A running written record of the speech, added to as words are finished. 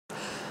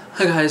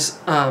Hi guys,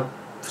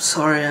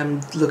 sorry I'm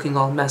looking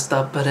all messed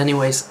up, but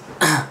anyways,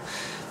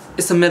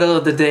 it's the middle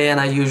of the day and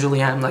I usually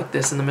am like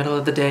this in the middle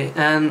of the day,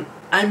 and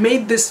I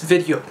made this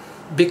video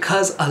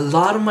because a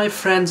lot of my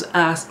friends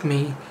ask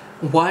me,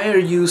 why are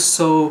you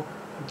so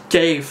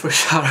gay for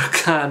Shah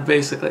Rukh Khan,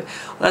 basically.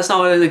 Well, that's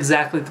not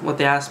exactly what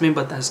they asked me,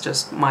 but that's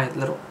just my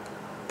little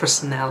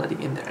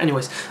personality in there.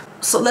 Anyways,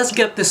 so let's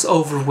get this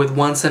over with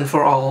once and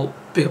for all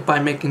by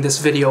making this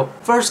video.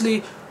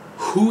 Firstly,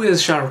 who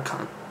is Shah Rukh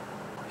Khan?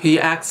 He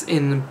acts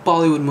in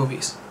Bollywood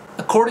movies.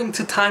 According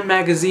to Time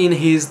magazine,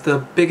 he's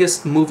the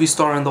biggest movie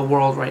star in the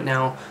world right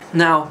now.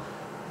 Now,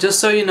 just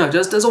so you know,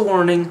 just as a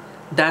warning,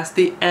 that's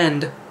the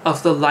end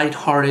of the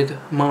light-hearted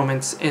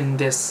moments in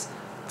this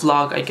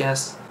vlog, I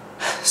guess.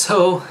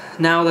 So,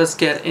 now let's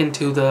get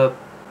into the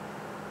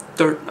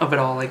dirt of it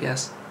all, I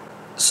guess.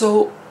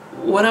 So,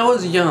 when I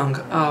was young,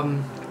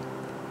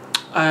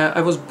 I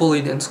was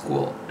bullied in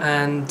school,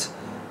 and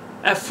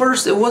at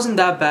first it wasn't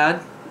that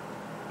bad,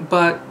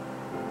 but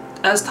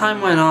as time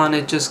went on,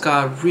 it just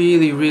got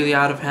really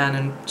out of hand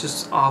and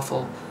just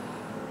awful.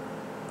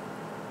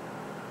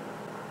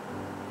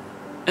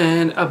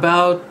 And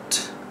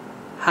about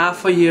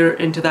half a year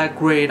into that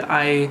grade,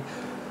 I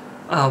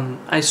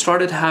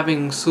started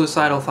having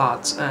suicidal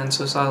thoughts and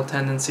suicidal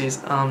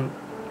tendencies.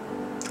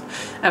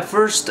 At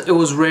first, it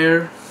was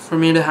rare for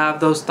me to have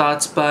those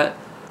thoughts, but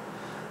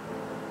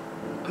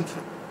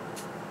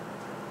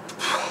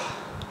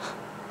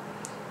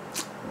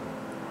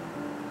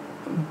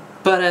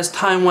as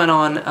time went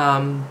on,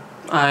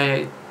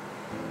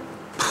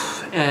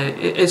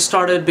 it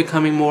started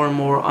becoming more and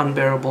more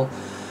unbearable.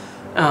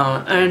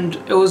 And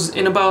it was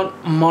in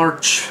about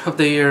March of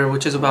the year,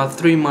 which is about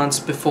 3 months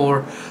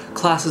before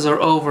classes are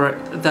over,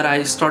 that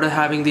I started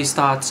having these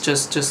thoughts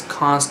just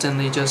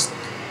constantly, just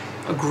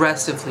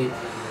aggressively.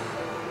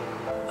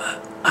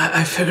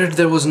 I figured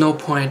there was no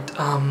point.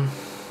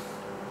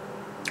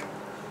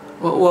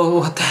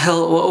 What the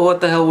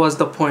hell was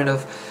the point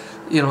of,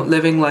 you know,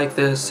 living like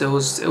this? It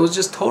was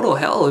just total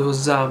hell. It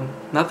was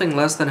nothing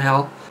less than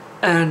hell.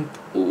 And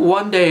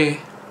one day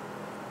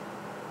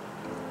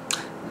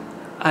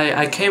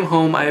I came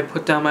home, I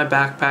put down my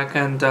backpack,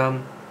 and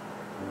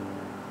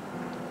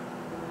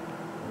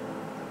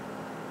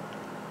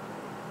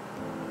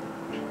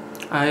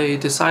I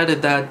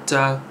decided that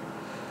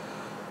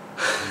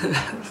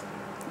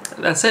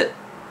that's it.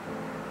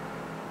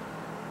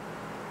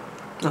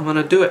 I'm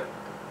gonna do it.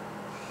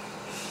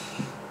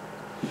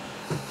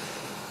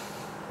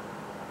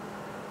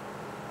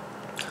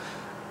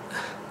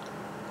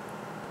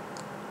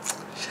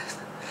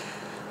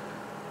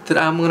 That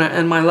I'm gonna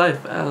end my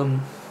life.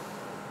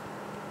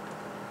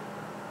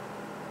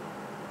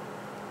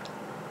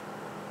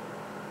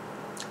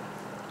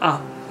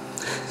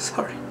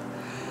 Sorry.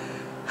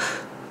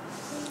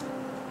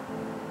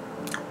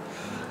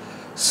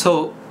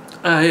 So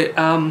I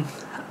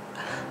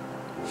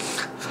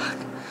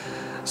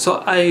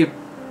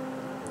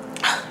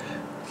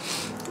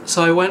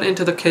went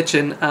into the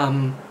kitchen,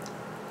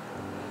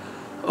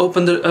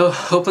 opened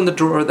the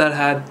drawer that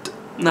had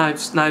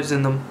knives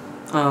in them,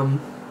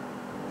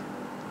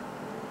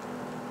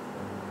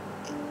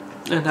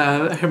 and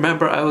I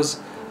remember I was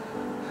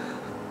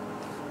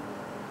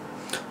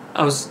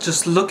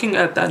just looking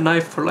at that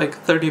knife for like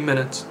 30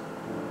 minutes.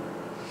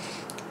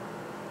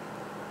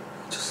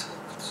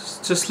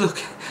 Just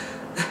looking.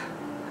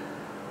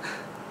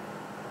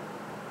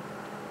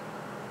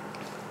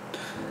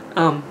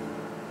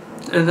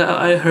 And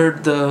I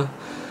heard the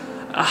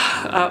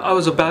I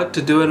was about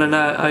to do it, and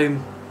I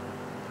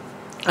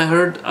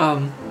heard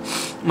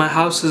my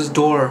house's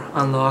door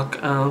unlock.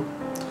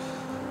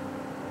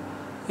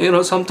 You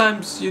know,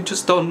 sometimes you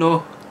just don't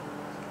know.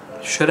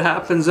 Shit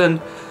happens, and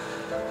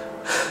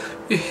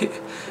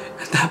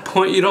at that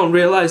point you don't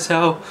realize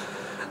how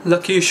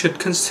lucky you should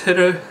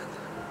consider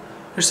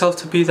yourself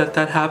to be that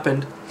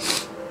happened.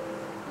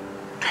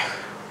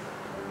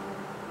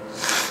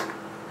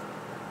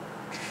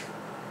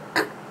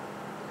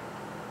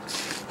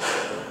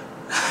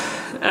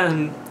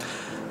 And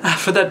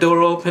after that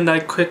door opened, I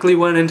quickly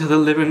went into the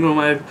living room.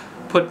 I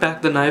put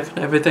back the knife and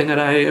everything, and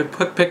I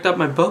picked up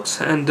my books,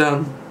 and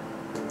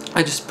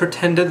I just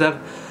pretended that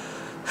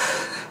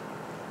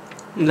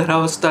I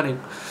was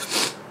studying.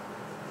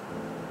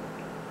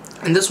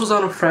 And this was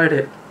on a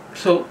Friday,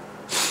 so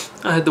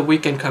I had the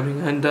weekend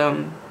coming, and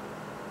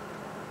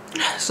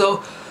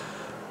so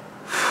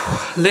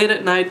late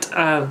at night,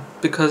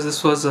 because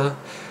this was a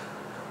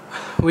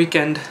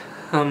weekend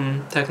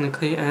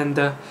technically, and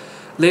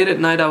late at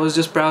night I was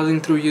just browsing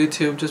through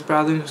YouTube, just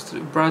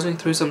browsing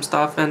through some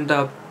stuff, and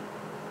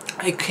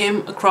I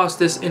came across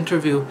this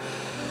interview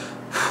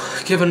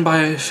given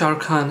by Shah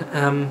Rukh Khan,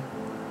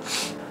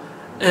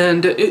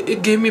 and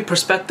it gave me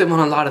perspective on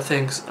a lot of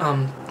things.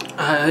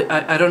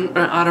 I don't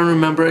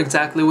remember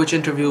exactly which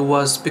interview it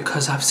was,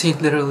 because I've seen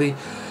literally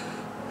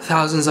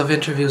thousands of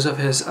interviews of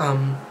his,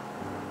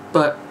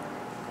 but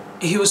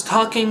he was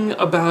talking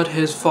about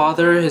his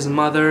father, his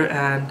mother,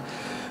 and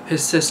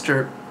his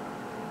sister.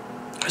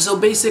 So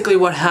basically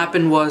what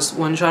happened was,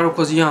 when Shah Rukh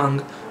was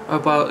young,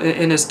 about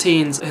in his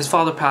teens, his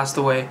father passed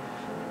away,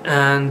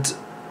 and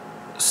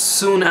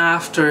soon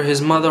after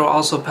his mother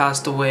also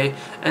passed away,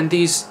 and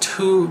these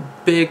two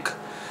big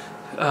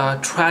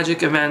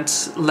tragic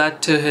events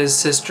led to his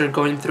sister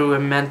going through a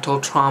mental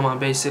trauma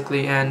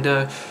basically,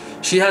 and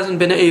she hasn't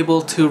been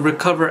able to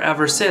recover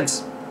ever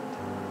since.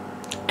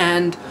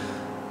 And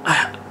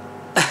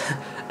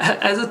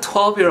as a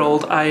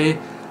 12-year-old, I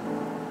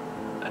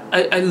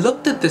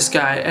looked at this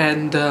guy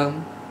and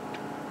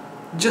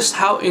just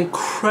how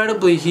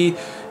incredibly he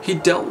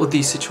dealt with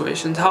these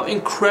situations, how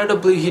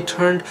incredibly he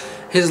turned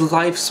his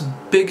life's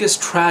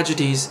biggest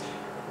tragedies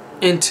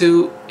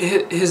into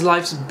his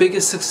life's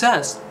biggest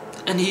success.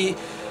 And he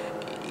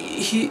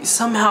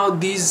somehow,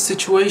 these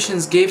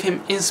situations gave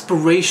him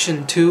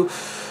inspiration to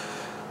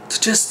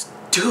just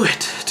do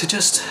it, to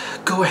just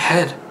go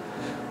ahead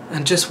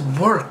and just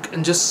work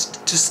and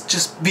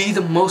just be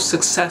the most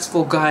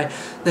successful guy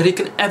that he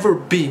can ever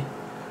be.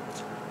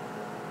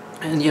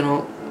 And you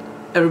know,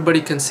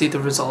 everybody can see the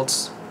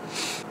results.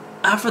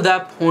 After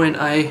that point,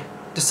 I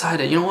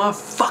decided, you know what,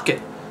 fuck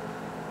it.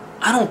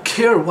 I don't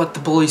care what the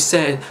bullies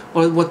say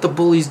or what the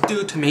bullies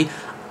do to me.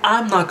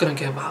 I'm not gonna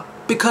give up.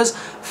 Because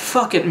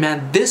fuck it,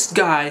 man, this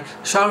guy,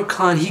 Shah Rukh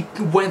Khan, he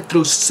went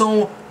through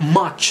so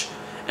much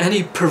and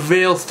he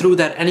prevailed through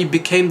that and he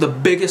became the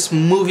biggest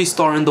movie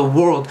star in the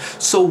world.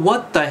 So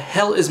what the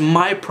hell is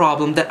my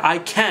problem that I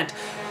can't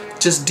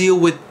just deal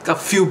with a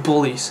few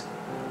bullies?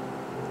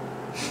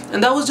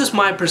 And that was just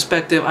my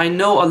perspective. I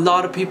know a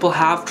lot of people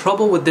have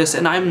trouble with this,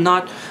 and I am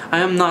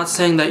not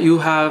saying that you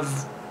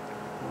have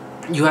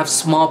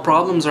small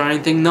problems or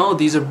anything. No,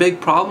 these are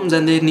big problems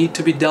and they need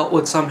to be dealt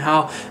with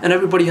somehow, and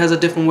everybody has a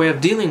different way of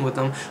dealing with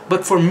them.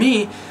 But for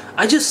me,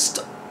 I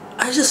just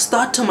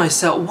thought to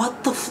myself,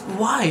 what the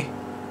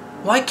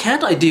why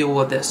can't I deal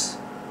with this?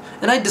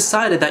 And I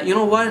decided that, you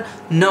know what,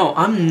 no,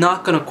 I'm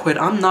not gonna quit.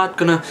 I'm not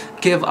gonna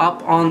give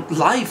up on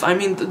life. I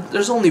mean,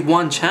 there's only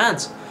one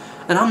chance,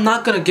 and I'm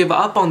not gonna give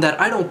up on that.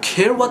 I don't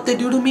care what they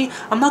do to me.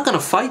 I'm not gonna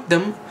fight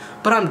them,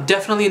 but I'm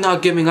definitely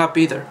not giving up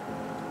either.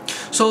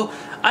 So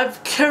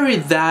I've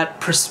carried that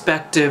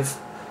perspective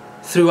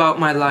throughout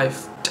my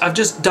life. I've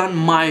just done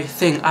my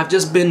thing. I've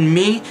just been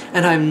me,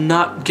 and I've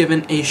not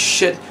given a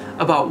shit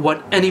about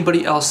what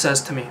anybody else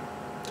says to me.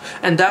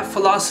 And that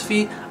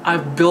philosophy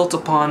I've built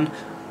upon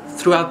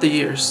throughout the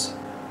years.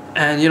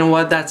 And you know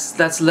what,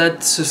 that's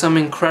led to some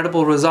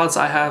incredible results.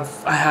 I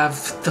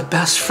have the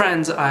best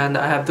friends, and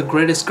I have the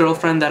greatest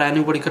girlfriend that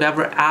anybody could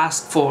ever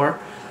ask for.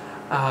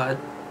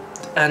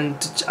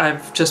 And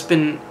I've just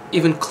been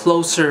even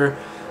closer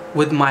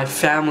with my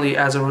family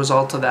as a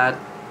result of that.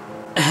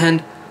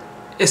 And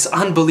it's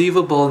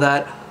unbelievable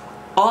that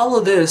all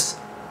of this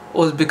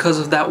was because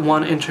of that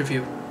one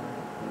interview.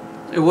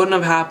 It wouldn't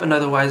have happened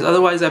otherwise.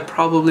 Otherwise I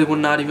probably would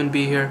not even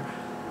be here,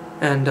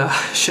 and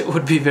shit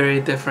would be very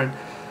different.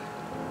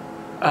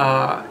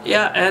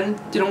 Yeah, and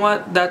you know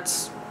what,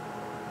 that's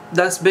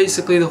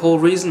basically the whole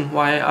reason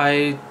why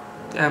I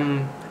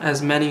am,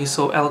 as many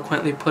so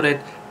eloquently put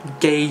it,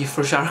 gay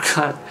for Shah Rukh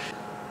Khan.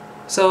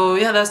 So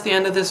yeah, that's the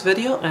end of this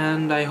video,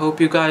 and I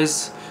hope you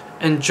guys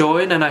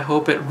enjoyed, and I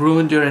hope it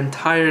ruined your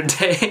entire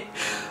day.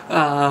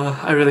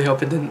 I really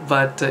hope it didn't,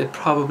 but it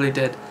probably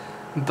did.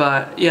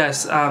 But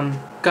yes,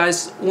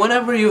 guys,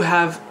 whenever you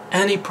have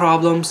any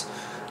problems,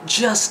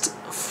 just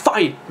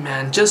fight,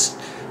 man. Just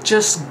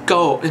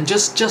go and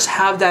just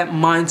have that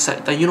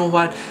mindset that, you know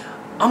what,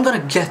 I'm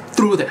gonna get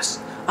through this.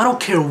 I don't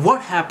care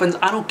what happens.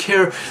 I don't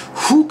care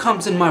who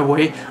comes in my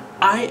way.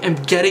 I am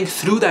getting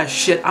through that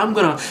shit. I'm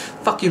gonna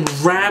fucking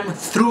ram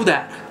through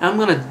that. I'm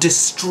gonna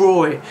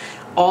destroy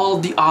all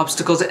the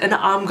obstacles, and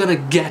I'm gonna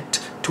get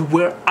to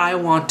where I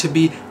want to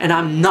be, and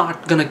I'm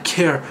not gonna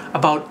care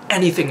about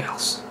anything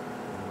else.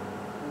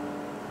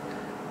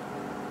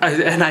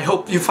 And I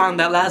hope you found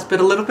that last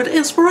bit a little bit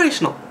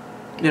inspirational.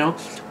 You know,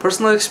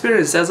 personal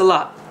experience says a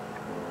lot.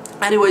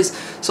 Anyways,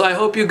 so I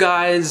hope you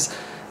guys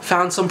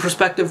found some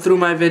perspective through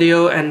my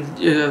video, and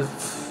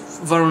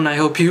Varun, I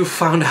hope you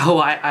found out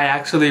why I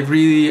actually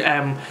really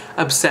am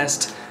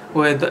obsessed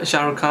with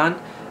Shah Rukh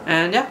Khan.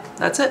 And yeah,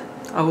 that's it.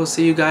 I will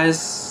see you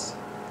guys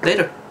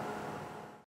later.